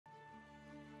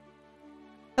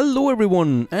Hello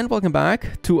everyone and welcome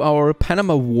back to our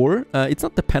Panama War. It's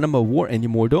not the Panama War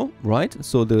anymore though, right?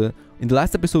 So in the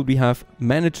last episode we have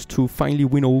managed to finally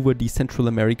win over the Central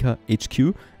America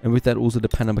HQ, and with that also the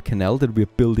Panama Canal that we're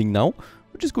building now,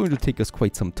 which is going to take us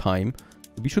quite some time.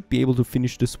 We should be able to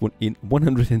finish this one in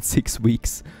 106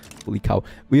 weeks. Holy cow.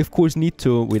 We of course need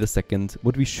to, wait a second,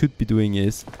 what we should be doing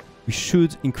is we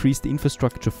should increase the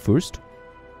infrastructure first.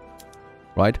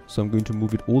 Right, so I'm going to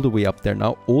move it all the way up there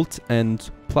now. Alt and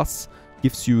plus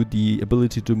gives you the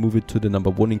ability to move it to the number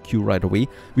 1 in queue right away.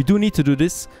 We do need to do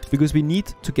this because we need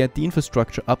to get the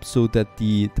infrastructure up so that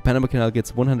the Panama Canal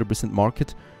gets 100%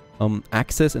 market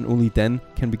access, and only then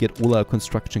can we get all our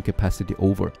construction capacity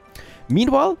over.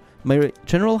 Meanwhile, my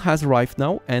general has arrived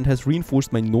now and has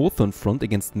reinforced my northern front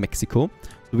against Mexico.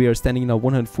 So we are standing now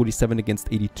 147 against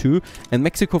 82, and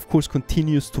Mexico of course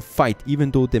continues to fight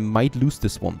even though they might lose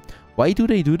this one. Why do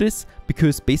they do this?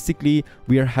 Because basically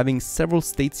we are having several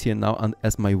states here now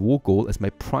as my war goal, as my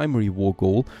primary war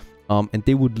goal, and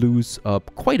they would lose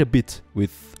quite a bit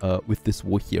with this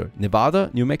war here. Nevada,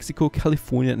 New Mexico,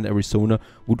 California and Arizona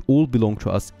would all belong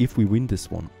to us if we win this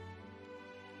one.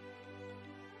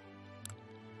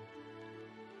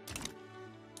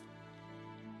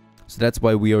 So that's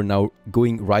why we are now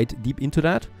going right deep into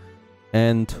that,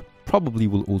 and probably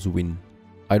will also win.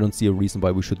 I don't see a reason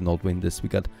why we should not win this. We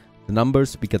got the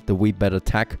numbers, we get the way better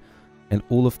attack, and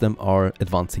all of them are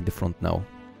advancing the front now.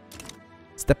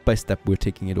 Step by step we're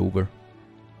taking it over.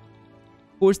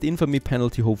 Of course the infamy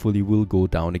penalty hopefully will go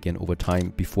down again over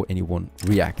time before anyone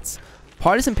reacts.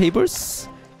 Partisan papers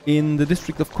in the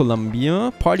District of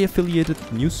Columbia. Party affiliated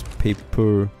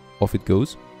newspaper, off it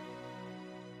goes.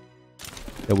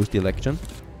 That was the election.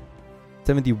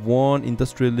 71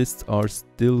 industrialists are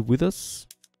still with us.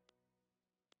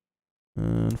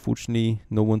 Unfortunately,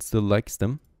 no one still likes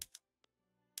them.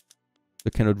 I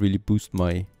cannot really boost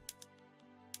my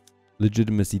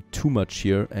legitimacy too much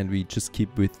here, and we just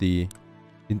keep with the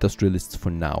industrialists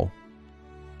for now.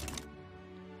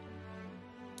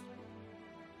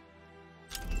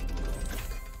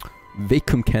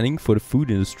 Vacuum canning for the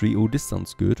food industry. Oh, this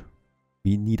sounds good.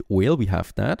 We need oil, we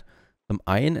have that. Some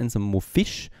iron and some more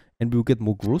fish, and we'll get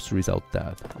more groceries out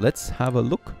there. Let's have a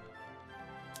look.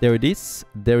 There it is,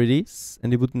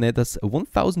 and it would net us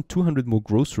 1,200 more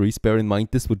groceries. Bear in mind,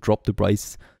 this would drop the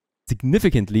price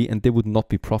significantly, and they would not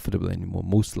be profitable anymore,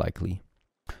 most likely.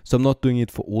 So I'm not doing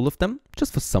it for all of them,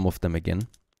 just for some of them again.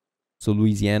 So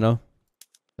Louisiana,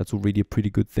 that's already a pretty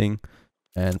good thing,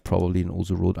 and probably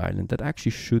also Rhode Island. That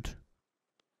actually should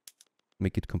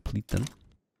make it complete then.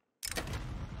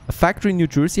 A factory in New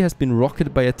Jersey has been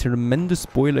rocketed by a tremendous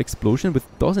boiler explosion with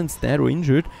dozens dead or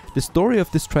injured. The story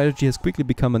of this tragedy has quickly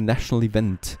become a national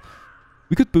event.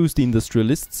 We could boost the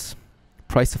industrialists.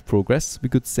 Price of progress. We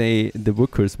could say the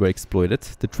workers were exploited.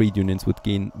 The trade unions would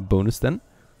gain bonus then.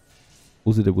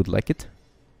 Also they would like it.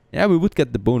 Yeah, we would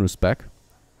get the bonus back.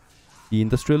 The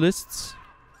industrialists,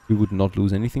 we would not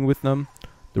lose anything with them.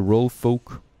 The rural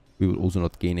folk, we would also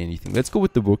not gain anything. Let's go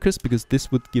with the workers, because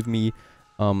this would give me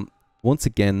once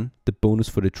again the bonus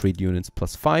for the trade unions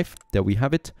 +5. There we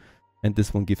have it. And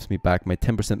this one gives me back my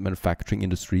 10% manufacturing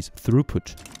industries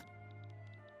throughput.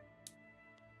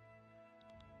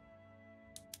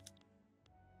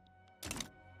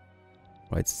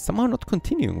 Right, somehow not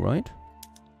continuing, right?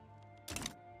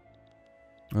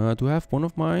 Do I have one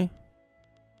of my...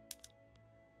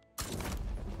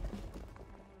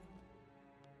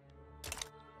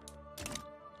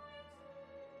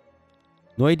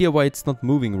 No idea why it's not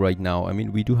moving right now. I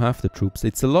mean, we do have the troops.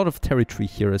 It's a lot of territory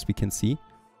here, as we can see.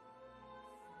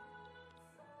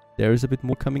 There is a bit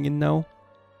more coming in now.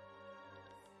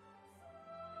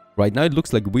 Right now it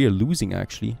looks like we are losing,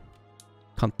 actually.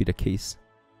 Can't be the case.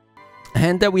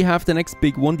 And there we have the next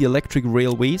big one, the electric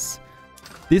railways.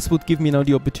 This would give me now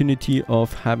the opportunity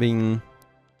of having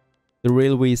the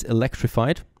railways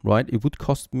electrified, right? It would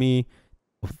cost me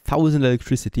 1,000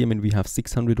 electricity. I mean, we have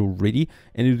 600 already,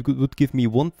 and it would give me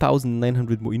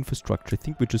 1,900 more infrastructure. I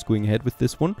think we're just going ahead with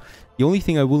this one. The only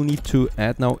thing I will need to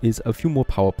add now is a few more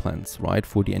power plants, right,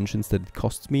 for the engines that it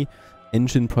costs me.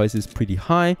 Engine price is pretty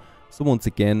high, so once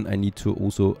again I need to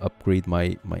also upgrade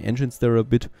my engines there a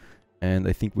bit. And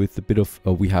I think with a bit of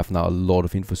we have now a lot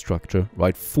of infrastructure,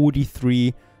 right?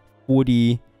 43,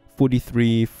 40,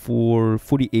 43, 4,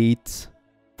 48,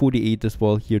 48 as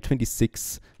well here,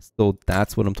 26. So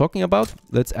that's what I'm talking about.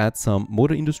 Let's add some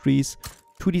motor industries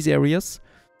to these areas.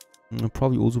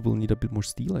 Probably also will need a bit more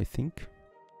steel, I think.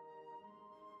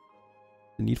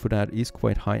 The need for that is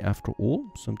quite high after all.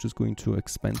 So I'm just going to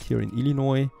expand here in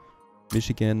Illinois,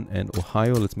 Michigan and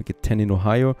Ohio. Let's make it 10 in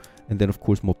Ohio. And then of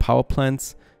course more power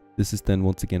plants. This is then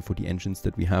once again for the engines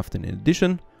that we have then in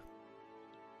addition.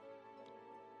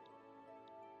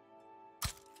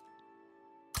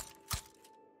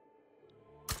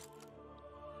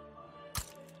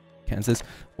 Kansas.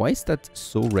 Why is that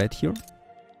so red here?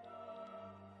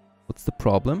 What's the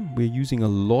problem? We're using a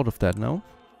lot of that now.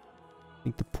 I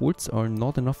think the ports are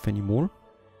not enough anymore.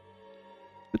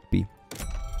 Could be.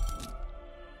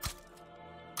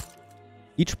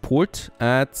 Each port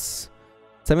adds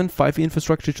 7.5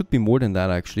 infrastructure. It should be more than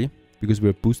that actually, because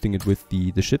we're boosting it with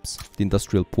the ships, the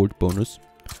industrial port bonus.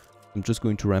 I'm just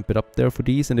going to ramp it up there for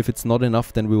these, and if it's not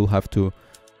enough, then we will have to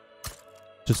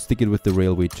just stick it with the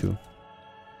railway too.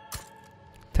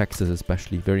 Taxes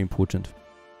especially, very important.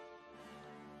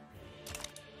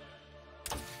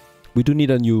 We do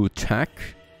need a new tack.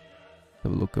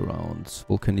 Have a look around.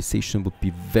 Vulcanization would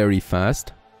be very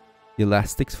fast. The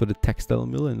elastics for the textile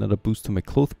mill, another boost to my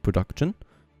cloth production.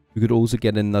 We could also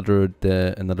get another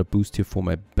boost here for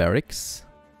my barracks.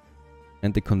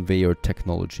 And the conveyor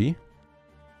technology.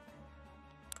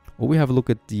 Or we have a look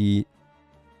at the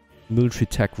military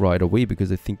tech right away,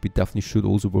 because I think we definitely should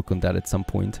also work on that at some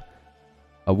point.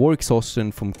 A war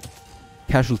exhaustion from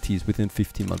casualties within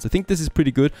 15 months. I think this is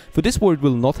pretty good. For this war it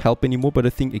will not help anymore, but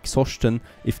I think exhaustion,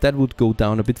 if that would go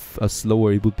down a bit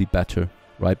slower, it would be better,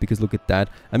 right? Because look at that.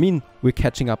 I mean, we're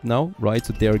catching up now, right?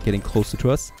 So they are getting closer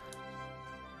to us.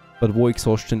 But war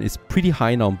exhaustion is pretty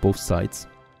high now on both sides.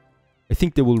 I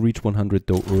think they will reach 100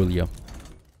 though earlier.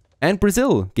 And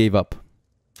Brazil gave up.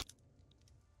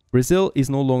 Brazil is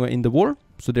no longer in the war,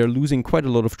 so they're losing quite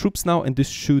a lot of troops now, and this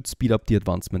should speed up the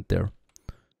advancement there.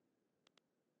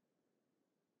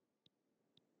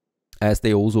 As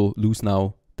they also lose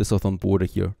now the southern border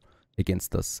here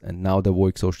against us. And now the war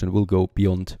exhaustion will go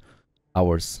beyond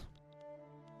ours.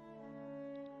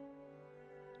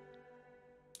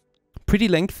 Pretty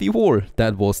lengthy war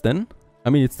that was then. I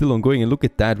mean, it's still ongoing, and look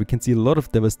at that. We can see a lot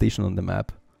of devastation on the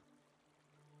map.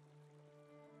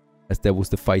 As there was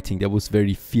the fighting. There was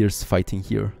very fierce fighting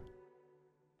here.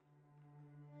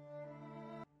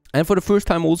 And for the first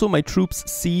time also, my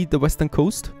troops see the western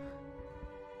coast.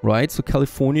 Right, so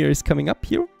California is coming up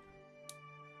here.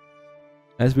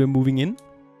 As we're moving in.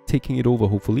 Taking it over,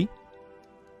 hopefully.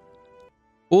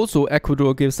 Also,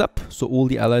 Ecuador gives up. So all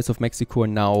the allies of Mexico are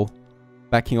now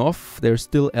backing off. There's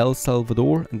still El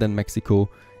Salvador and then Mexico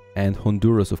and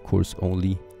Honduras, of course,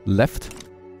 only left.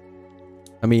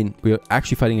 I mean, we're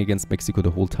actually fighting against Mexico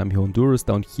the whole time. Honduras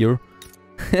down here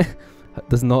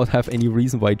does not have any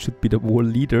reason why it should be the war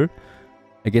leader.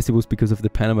 I guess it was because of the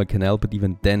Panama Canal, but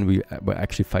even then we were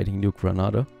actually fighting New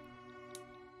Granada.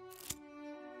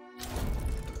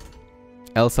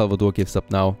 El Salvador gives up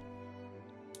now.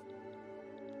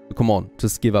 So come on,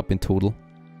 just give up in total.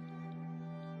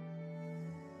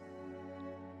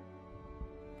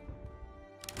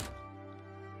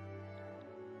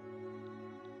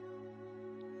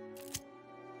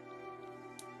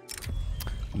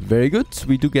 Very good.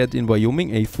 We do get in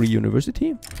Wyoming a free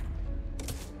university.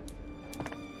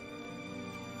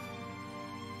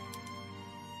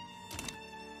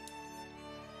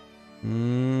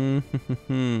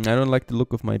 I don't like the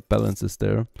look of my balances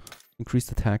there. Increase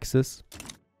the taxes.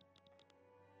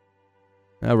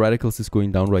 Radicals is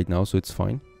going down right now, so it's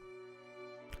fine.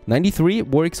 93,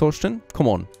 war exhaustion. Come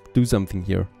on, do something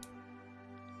here.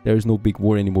 There is no big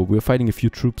war anymore. We're fighting a few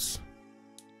troops.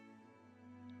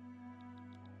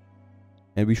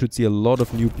 And we should see a lot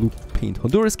of new blue paint.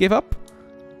 Honduras gave up.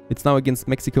 It's now against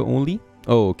Mexico only.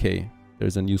 Oh, okay.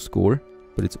 There's a new score,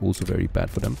 but it's also very bad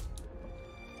for them.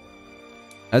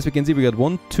 As we can see, we got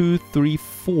 1, 2, 3,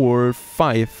 4,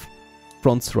 5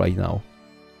 fronts right now.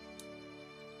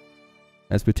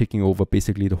 As we're taking over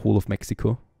basically the whole of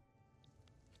Mexico.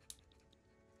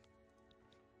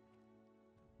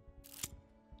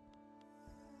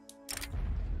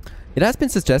 It has been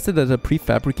suggested that a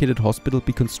prefabricated hospital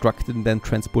be constructed and then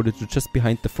transported to just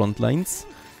behind the front lines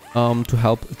to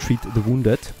help treat the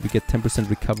wounded. We get 10%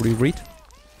 recovery rate.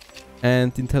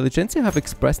 And the intelligentsia have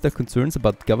expressed their concerns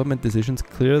about government decisions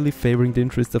clearly favoring the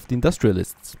interests of the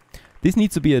industrialists. This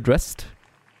needs to be addressed.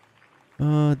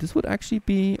 This would actually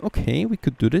be okay. We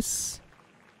could do this.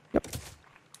 Yep.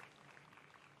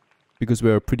 Because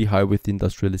we're pretty high with the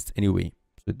industrialists anyway.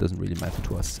 So it doesn't really matter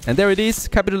to us. And there it is.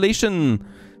 Capitulation.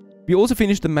 We also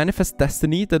finished the manifest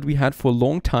destiny that we had for a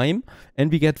long time.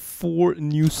 And we get 4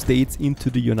 new states into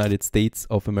the United States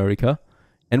of America.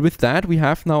 And with that, we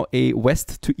have now a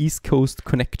west to east coast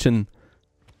connection.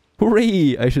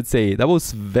 Hooray, I should say. That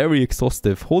was very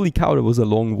exhaustive. Holy cow, that was a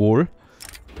long war.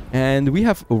 And we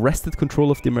have wrested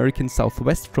control of the American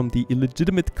Southwest from the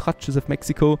illegitimate clutches of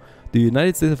Mexico. The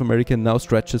United States of America now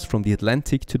stretches from the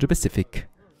Atlantic to the Pacific.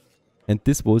 And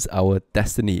this was our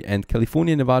destiny. And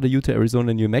California, Nevada, Utah,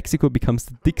 Arizona, New Mexico becomes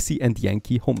the Dixie and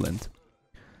Yankee homeland.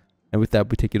 And with that,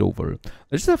 we take it over.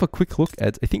 Let's just have a quick look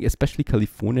at, I think, especially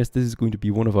California, as this is going to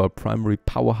be one of our primary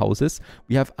powerhouses.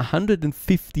 We have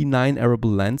 159 arable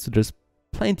land, so there's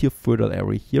plenty of fertile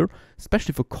area here,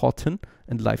 especially for cotton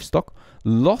and livestock.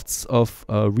 Lots of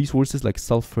resources like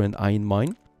sulfur and iron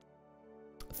mine.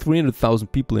 300,000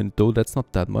 people in it, though. That's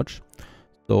not that much.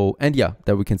 So, and yeah,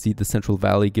 there we can see the Central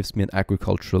Valley gives me an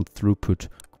agricultural throughput.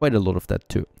 Quite a lot of that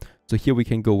too. So here we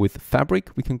can go with fabric.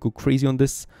 We can go crazy on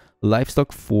this.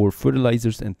 Livestock for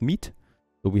fertilizers and meat.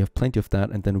 So we have plenty of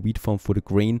that. And then wheat farm for the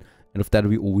grain. And of that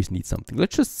we always need something.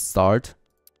 Let's just start,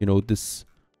 you know, this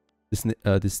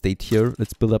state here.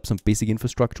 Let's build up some basic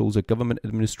infrastructure. Also government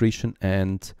administration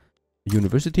and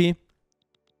university.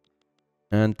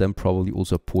 And then probably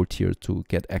also a port here to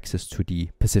get access to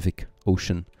the Pacific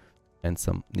Ocean. And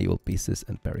some naval bases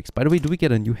and barracks. By the way, do we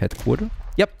get a new headquarter?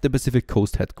 Yep, the Pacific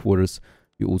Coast headquarters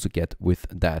we also get with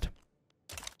that.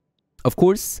 Of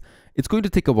course, it's going to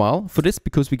take a while for this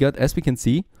because we got, as we can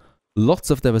see,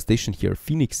 lots of devastation here.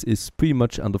 Phoenix is pretty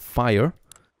much under fire.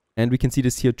 And we can see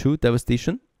this here too,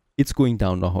 devastation. It's going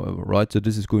down now, however, right? So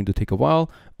this is going to take a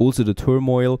while. Also, the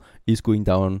turmoil is going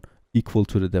down equal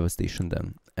to the devastation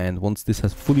then. And once this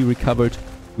has fully recovered,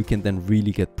 we can then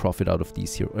really get profit out of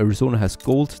these here. Arizona has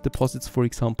gold deposits, for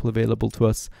example, available to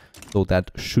us. So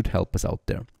that should help us out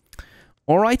there.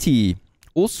 Alrighty.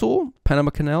 Also,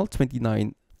 Panama Canal,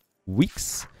 29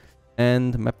 weeks.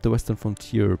 And map the western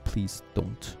frontier, please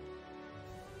don't.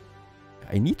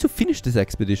 I need to finish this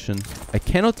expedition. I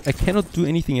cannot do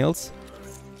anything else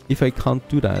if I can't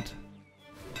do that.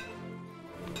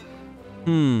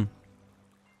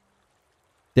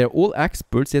 They're all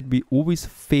experts, yet we always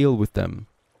fail with them.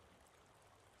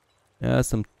 Yeah,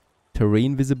 some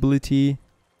terrain visibility.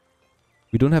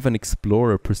 We don't have an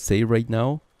explorer per se right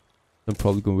now. I'm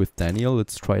probably going with Daniel.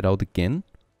 Let's try it out again.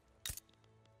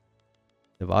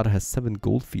 Nevada has 7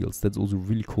 gold fields. That's also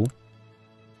really cool.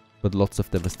 But lots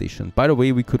of devastation. By the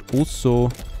way, we could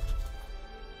also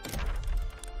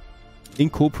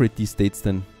incorporate these states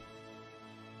then.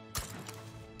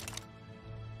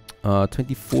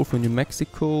 24 for New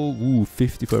Mexico,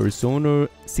 50 for Arizona,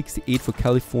 68 for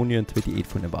California, and 28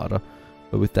 for Nevada.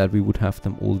 But with that, we would have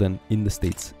them all then in the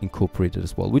states incorporated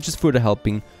as well, which is further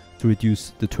helping to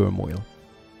reduce the turmoil.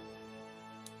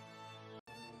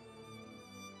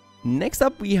 Next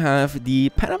up, we have the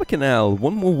Panama Canal.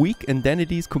 1 more week, and then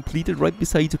it is completed right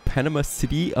beside Panama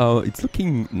City. It's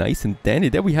looking nice and dandy.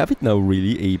 There we have it now,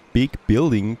 really. A big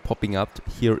building popping up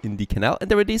here in the canal.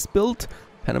 And there it is, built,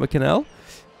 Panama Canal.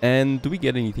 And do we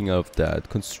get anything out of that?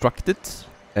 Constructed.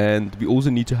 And we also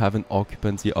need to have an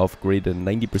occupancy of greater than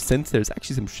 90%. There's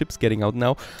actually some ships getting out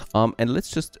now. And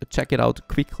let's just check it out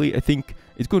quickly. I think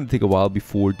it's going to take a while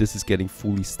before this is getting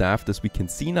fully staffed, as we can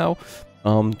see now.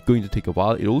 Going to take a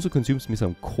while. It also consumes me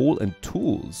some coal and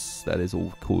tools. That is,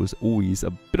 of course, always a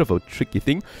bit of a tricky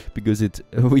thing because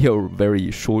we are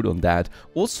very short on that.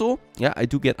 Also, yeah, I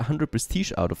do get 100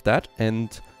 prestige out of that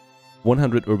and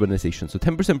 100 urbanization. So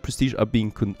 10% prestige are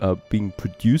being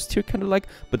produced here, kind of like,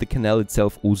 but the canal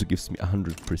itself also gives me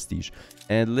 100 prestige.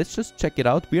 And let's just check it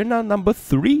out. We are now number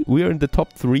 3. We are in the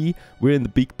top 3. We're in the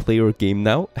big player game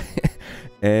now.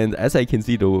 And as I can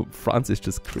see, though, France is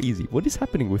just crazy. What is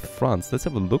happening with France? Let's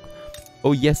have a look.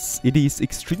 Oh yes, it is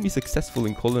extremely successful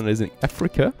in colonizing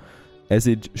Africa, as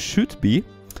it should be.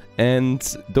 And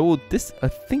though this, I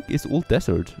think, is all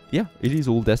desert. Yeah, it is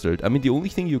all desert. I mean, the only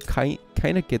thing you kind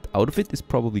of get out of it is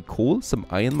probably coal, some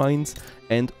iron mines,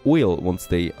 and oil once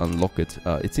they unlock it.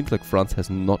 It seems like France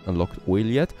has not unlocked oil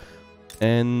yet.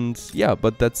 And yeah,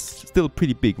 but that's still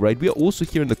pretty big, right? We are also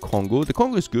here in the Congo. The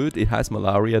Congo is good. It has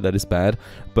malaria. That is bad.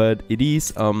 But it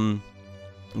is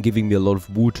giving me a lot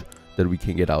of wood that we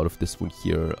can get out of this one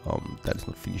here. That is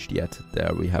not finished yet.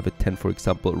 There we have it. 10, for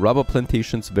example. Rubber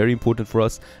plantations, very important for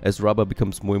us, as rubber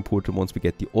becomes more important once we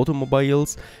get the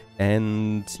automobiles.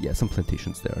 And yeah, some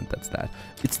plantations there, and that's that.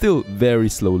 It's still very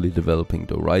slowly developing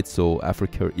though, right? So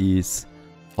Africa is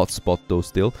hotspot though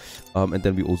still. And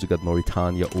then we also got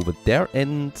Mauritania over there.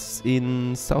 And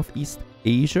in Southeast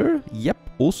Asia, yep,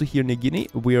 also here in Guinea,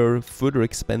 we are further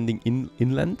expanding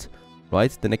inland.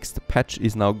 Right, the next patch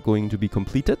is now going to be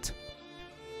completed.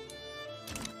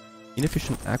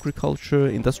 Inefficient agriculture.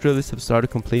 Industrialists have started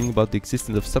complaining about the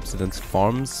existence of subsistence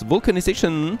farms.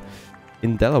 Vulcanization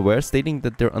in Delaware, stating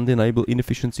that their undeniable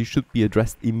inefficiency should be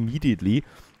addressed immediately.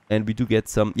 And we do get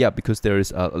some, yeah, because there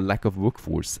is a lack of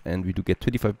workforce. And we do get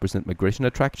 25% migration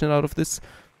attraction out of this.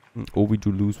 Or we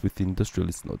do lose with the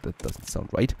industrialists. No, that doesn't sound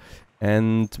right.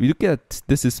 And we look at,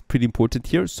 this is pretty important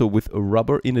here. So with a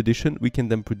rubber in addition, we can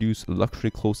then produce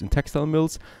luxury clothes in textile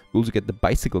mills. We also get the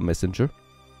bicycle messenger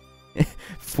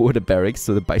for the barracks.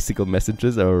 So the bicycle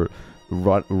messengers are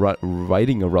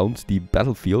riding around the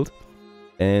battlefield.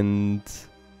 And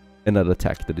another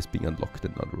tech that is being unlocked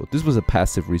in another road. This was a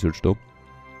passive research though.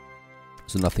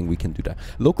 So nothing we can do there.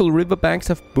 Local riverbanks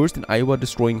have burst in Iowa,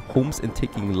 destroying homes and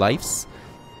taking lives.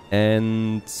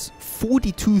 And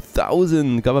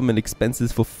 42,000 government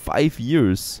expenses for 5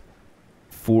 years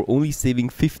for only saving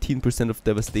 15% of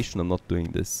devastation. I'm not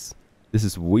doing this. This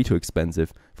is way too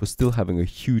expensive for still having a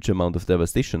huge amount of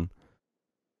devastation.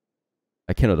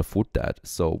 I cannot afford that.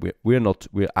 So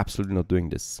we're absolutely not doing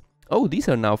this. Oh, these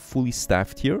are now fully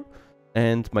staffed here.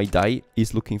 And my dye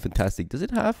is looking fantastic. Does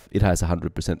it have? It has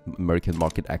 100% American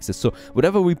market access. So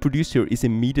whatever we produce here is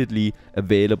immediately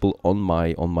available on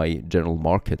my general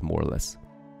market, more or less.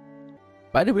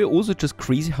 By the way, also just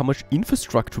crazy how much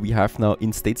infrastructure we have now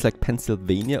in states like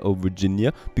Pennsylvania or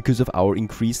Virginia because of our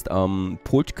increased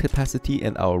port capacity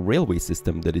and our railway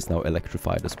system that is now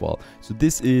electrified as well. So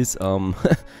this is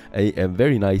a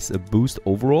very nice boost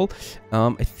overall.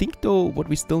 I think though what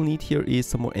we still need here is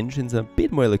some more engines, a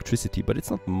bit more electricity, but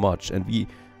it's not much. And we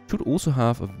should also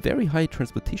have a very high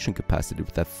transportation capacity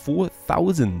with that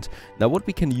 4,000. Now what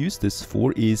we can use this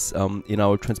for is in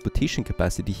our transportation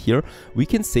capacity here, we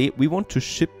can say we want to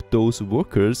ship those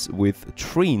workers with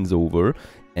trains over,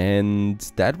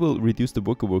 and that will reduce the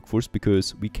workforce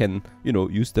because we can, you know,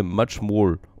 use them much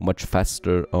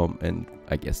faster, and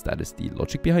I guess that is the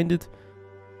logic behind it.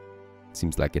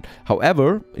 Seems like it.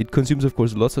 However, it consumes, of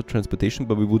course, lots of transportation,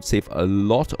 but we would save a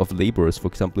lot of laborers. For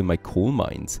example, in my coal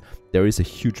mines, there is a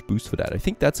huge boost for that. I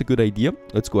think that's a good idea.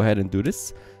 Let's go ahead and do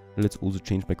this. Let's also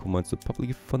change my coal mines to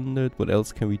publicly funded. What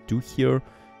else can we do here?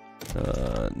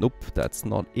 Nope, that's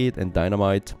not it. And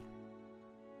dynamite.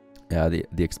 Yeah, the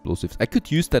explosives. I could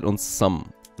use that on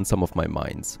some of my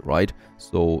mines, right?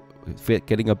 So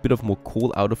getting a bit of more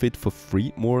coal out of it for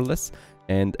free, more or less.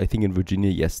 And I think in Virginia,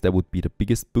 yes, that would be the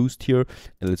biggest boost here.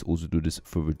 And let's also do this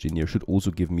for Virginia. Should also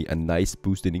give me a nice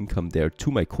boost in income there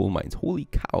to my coal mines. Holy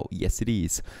cow, yes it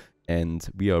is. And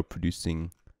we are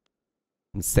producing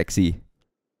some sexy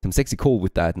coal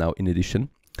with that now in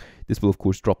addition. This will of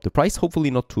course drop the price,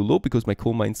 hopefully not too low, because my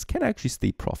coal mines can actually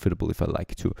stay profitable if I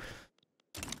like to.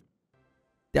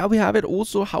 There we have it.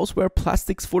 Also houseware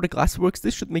plastics for the glassworks.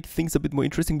 This should make things a bit more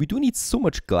interesting. We do need so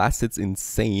much glass, it's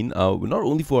insane. Not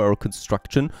only for our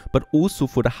construction, but also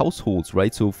for the households,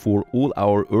 right? So for all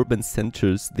our urban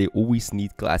centers, they always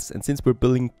need glass. And since we're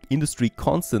building industry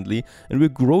constantly and we're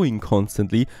growing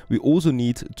constantly, we also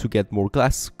need to get more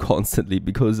glass constantly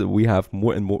because we have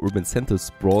more and more urban centers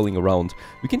sprawling around.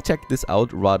 We can check this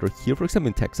out rather here. For example,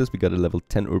 in Texas, we got a level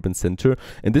 10 urban center.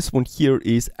 And this one here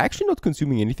is actually not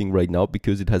consuming anything right now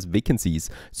because it has vacancies.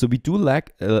 So we do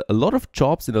lack a lot of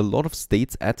jobs in a lot of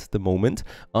states at the moment.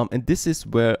 And this is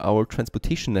where our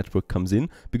transportation network comes in,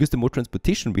 because the more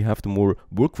transportation we have, the more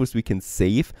workforce we can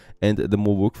save, and the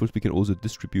more workforce we can also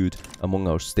distribute among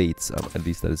our states. At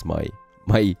least that is my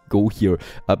goal here.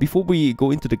 Before we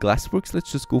go into the glassworks,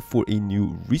 let's just go for a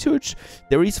new research.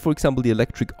 There is, for example, the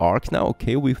electric arc now.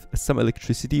 Okay, with some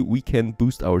electricity, we can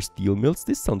boost our steel mills.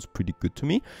 This sounds pretty good to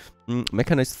me.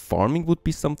 Mechanized farming would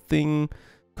be something.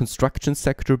 Construction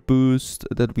sector boost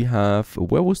that we have.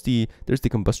 Where was there's the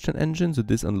combustion engine, so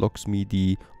this unlocks me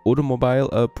the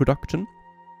automobile production.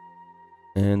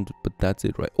 But that's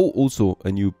it, right? Oh, also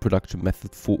a new production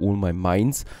method for all my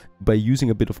mines. By using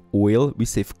a bit of oil, we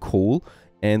save coal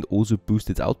and also boost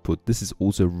its output. This is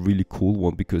also a really cool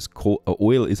one because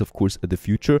oil is of course the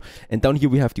future. And down here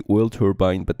we have the oil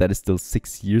turbine, but that is still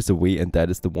 6 years away, and that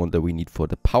is the one that we need for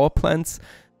the power plants.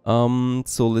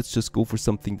 So let's just go for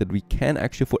something that we can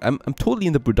actually afford. I'm totally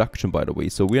in the production, by the way,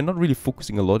 so we are not really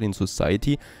focusing a lot in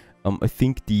society. I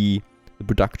think the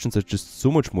productions are just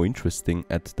so much more interesting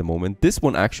at the moment. This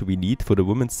one actually we need for the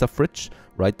women's suffrage,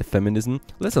 right? The feminism.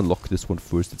 Let's unlock this one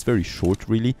first. It's very short,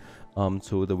 really,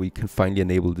 so that we can finally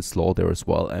enable this law there as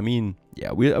well. I mean,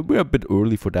 yeah, we're a bit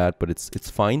early for that, but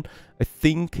it's fine, I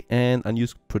think. And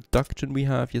unused production we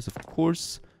have, yes, of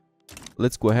course.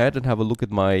 Let's go ahead and have a look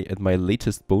at my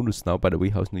latest bonus now. By the way,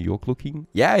 how's New York looking?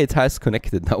 Yeah, it has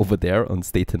connected now over there on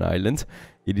Staten Island.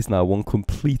 It is now one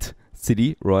complete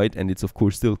city, right? And it's of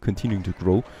course still continuing to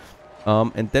grow.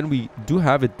 And then we do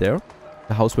have it there,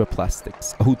 the houseware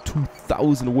plastics. Oh,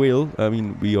 2,000 whale. I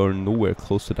mean, we are nowhere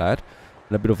close to that.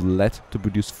 And a bit of lead to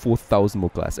produce 4,000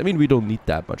 more glass. I mean, we don't need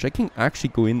that much. I can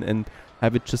actually go in and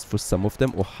have it just for some of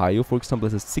them. Ohio, for example,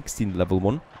 has a 16 level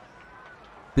one.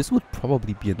 This would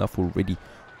probably be enough already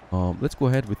Let's go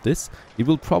ahead with this. It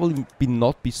will probably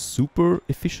not be super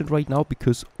efficient right now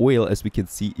because oil, as we can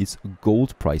see, is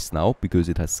gold price now because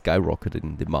it has skyrocketed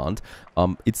in demand.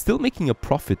 It's still making a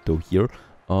profit though here.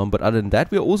 But other than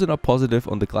that, we are also now positive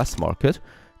on the glass market.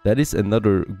 That is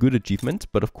another good achievement,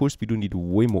 but of course we do need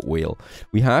way more oil.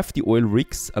 We have the oil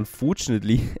rigs.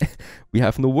 Unfortunately, we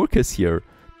have no workers here.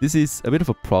 This is a bit of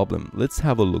a problem. Let's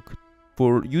have a look.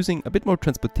 For using a bit more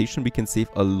transportation, we can save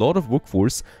a lot of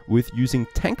workforce with using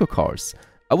tanker cars.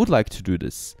 I would like to do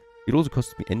this. It also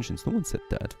costs me engines. No one said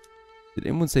that. Did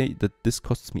anyone say that this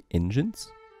costs me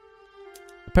engines?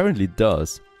 Apparently it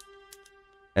does.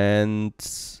 And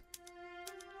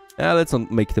let's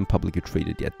not make them publicly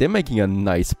traded yet. They're making a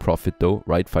nice profit though,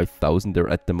 right? 5,000 there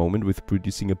at the moment with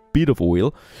producing a bit of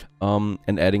oil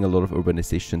and adding a lot of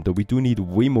urbanization. Though we do need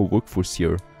way more workforce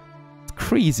here. It's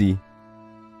crazy.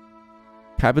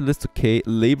 Capitalists, okay.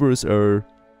 Laborers are...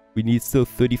 We need still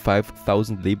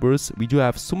 35,000 laborers. We do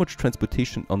have so much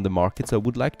transportation on the market, so I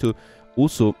would like to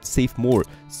also save more.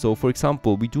 So for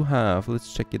example, we do have,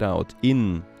 let's check it out,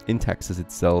 in Texas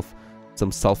itself,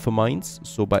 some sulfur mines.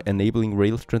 So by enabling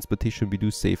rail transportation, we do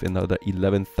save another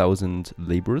 11,000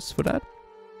 laborers for that.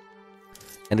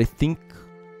 And I think,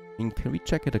 can we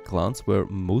check at a glance where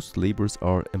most laborers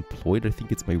are employed? I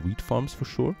think it's my wheat farms for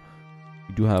sure.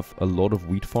 We do have a lot of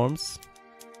wheat farms,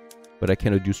 but I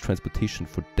cannot use transportation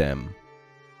for them.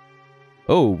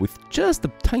 Oh, with just a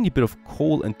tiny bit of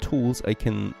coal and tools, I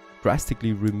can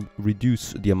drastically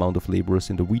reduce the amount of laborers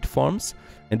in the wheat farms.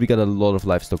 And we got a lot of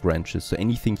livestock ranches, so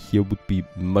anything here would be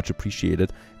much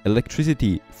appreciated.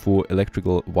 Electricity for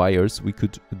electrical wires, we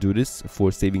could do this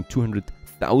for saving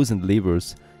 200,000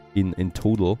 laborers in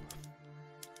total.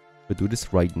 But do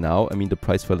this right now. I mean, the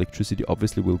price for electricity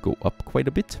obviously will go up quite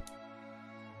a bit,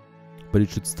 but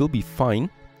it should still be fine.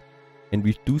 And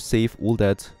we do save all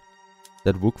that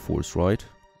workforce, right?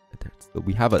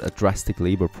 We have a drastic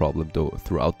labor problem though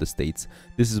throughout the states.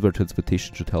 This is where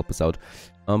transportation should help us out.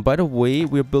 By the way,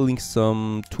 we're building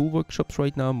some tool workshops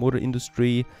right now, motor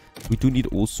industry. We do need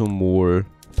also more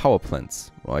power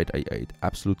plants, right? I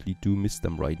absolutely do miss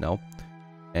them right now.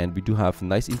 And we do have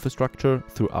nice infrastructure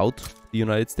throughout the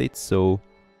United States, so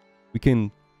we can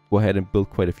go ahead and build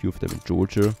quite a few of them in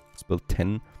Georgia. Let's build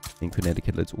 10. In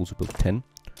Connecticut, let's also build 10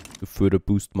 to further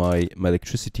boost my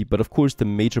electricity. But of course, the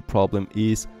major problem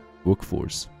is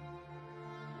workforce.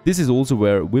 This is also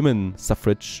where women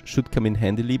suffrage should come in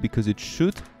handily, because it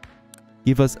should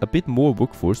give us a bit more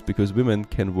workforce, because women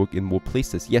can work in more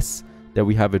places. Yes, there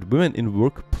we have it. Women in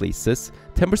workplaces,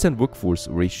 10% workforce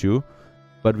ratio,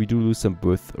 but we do lose some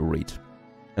birth rate.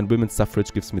 And women's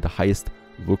suffrage gives me the highest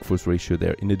workforce ratio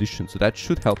there in addition, so that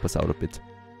should help us out a bit.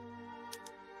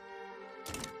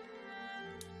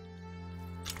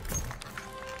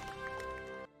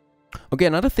 Okay,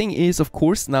 another thing is, of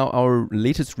course, now our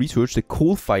latest research, the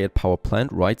coal-fired power plant,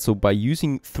 right? So by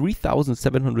using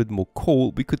 3,700 more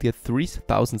coal, we could get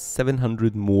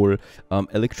 3,700 more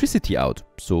electricity out.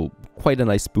 So quite a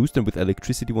nice boost. And with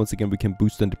electricity, once again, we can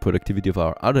boost then the productivity of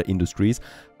our other industries.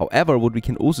 However, what we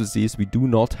can also see is we do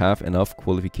not have enough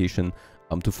qualification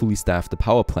to fully staff the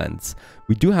power plants.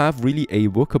 We do have really a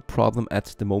worker problem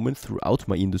at the moment throughout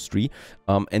my industry,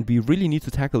 and we really need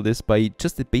to tackle this by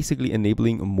just basically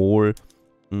enabling more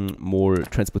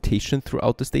transportation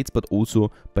throughout the states, but also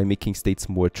by making states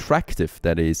more attractive.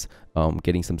 That is,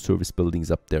 getting some service buildings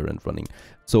up there and running.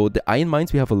 So the iron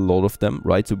mines, we have a lot of them,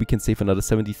 right? So we can save another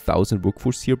 70,000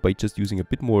 workforce here by just using a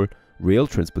bit more rail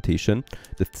transportation.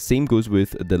 The same goes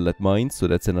with the lead mines, so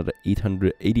that's another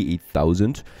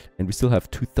 888,000, and we still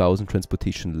have 2,000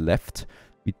 transportation left.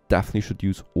 We definitely should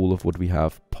use all of what we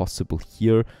have possible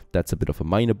here. That's a bit of a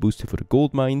minor boost for the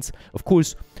gold mines. Of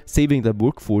course, saving the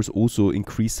workforce also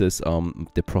increases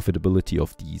the profitability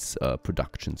of these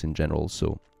productions in general,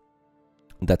 so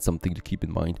that's something to keep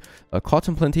in mind.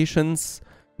 Cotton plantations,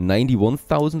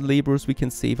 91,000 laborers we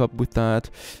can save up with that.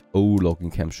 Oh,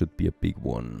 logging camp should be a big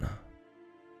one.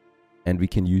 And we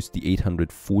can use the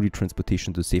 840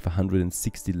 transportation to save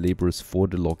 160 laborers for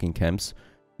the logging camps.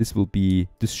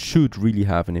 This should really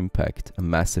have an impact, a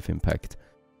massive impact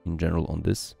in general on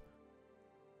this.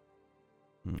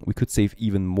 We could save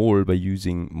even more by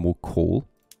using more coal.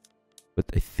 But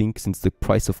I think since the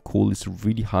price of coal is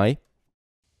really high,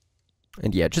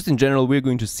 and yeah, just in general, we're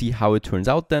going to see how it turns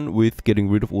out then with getting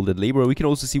rid of all that labor. We can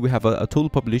also see we have a total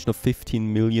population of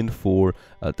 15 million for,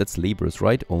 that's laborers,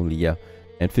 right? Only, yeah.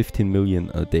 And 15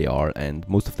 million they are, and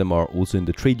most of them are also in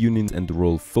the trade unions and the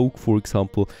rural folk, for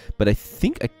example. But I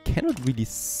think I cannot really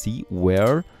see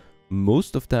where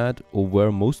most of that, or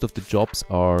where most of the jobs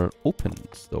are open.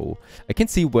 So I can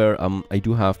see where I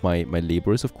do have my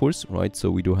laborers, of course, right?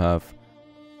 So we do have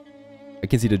I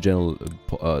can see the general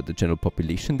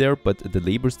population there, but the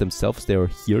laborers themselves, they are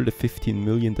here, the 15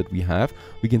 million that we have.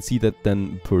 We can see that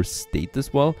then per state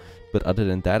as well. But other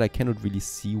than that, I cannot really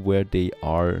see where they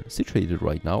are situated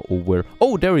right now, or where...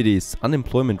 Oh, there it is!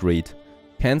 Unemployment rate.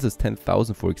 Kansas,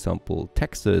 10,000, for example.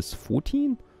 Texas,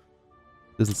 14?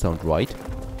 Doesn't sound right.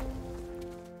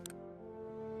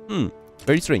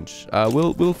 Very strange.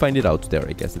 We'll find it out there,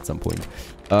 I guess, at some point.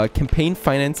 Campaign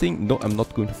financing. No, I'm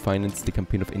not going to finance the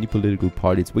campaign of any political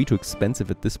party. It's way too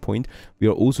expensive at this point. We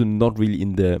are also not really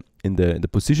in the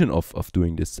position of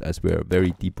doing this, as we're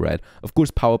very deep red. Of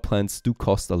course, power plants do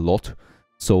cost a lot.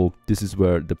 So this is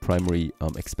where the primary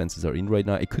expenses are in right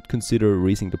now. I could consider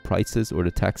raising the prices or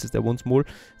the taxes there once more,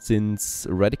 since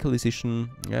radicalization,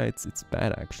 yeah, it's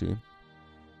bad actually.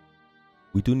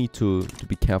 We do need to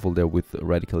be careful there with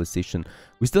radicalization.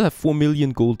 We still have 4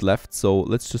 million gold left, so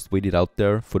let's just wait it out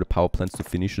there for the power plants to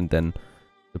finish, and then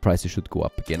the prices should go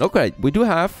up again. Okay, we do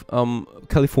have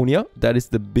California. That is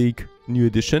the big new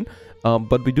addition.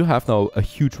 But we do have now a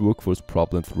huge workforce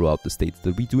problem throughout the states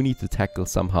that we do need to tackle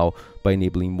somehow by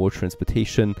enabling more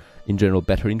transportation, in general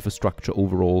better infrastructure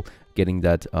overall, getting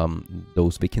that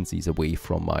those vacancies away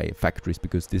from my factories,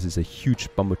 because this is a huge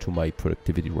bummer to my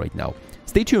productivity right now.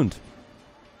 Stay tuned!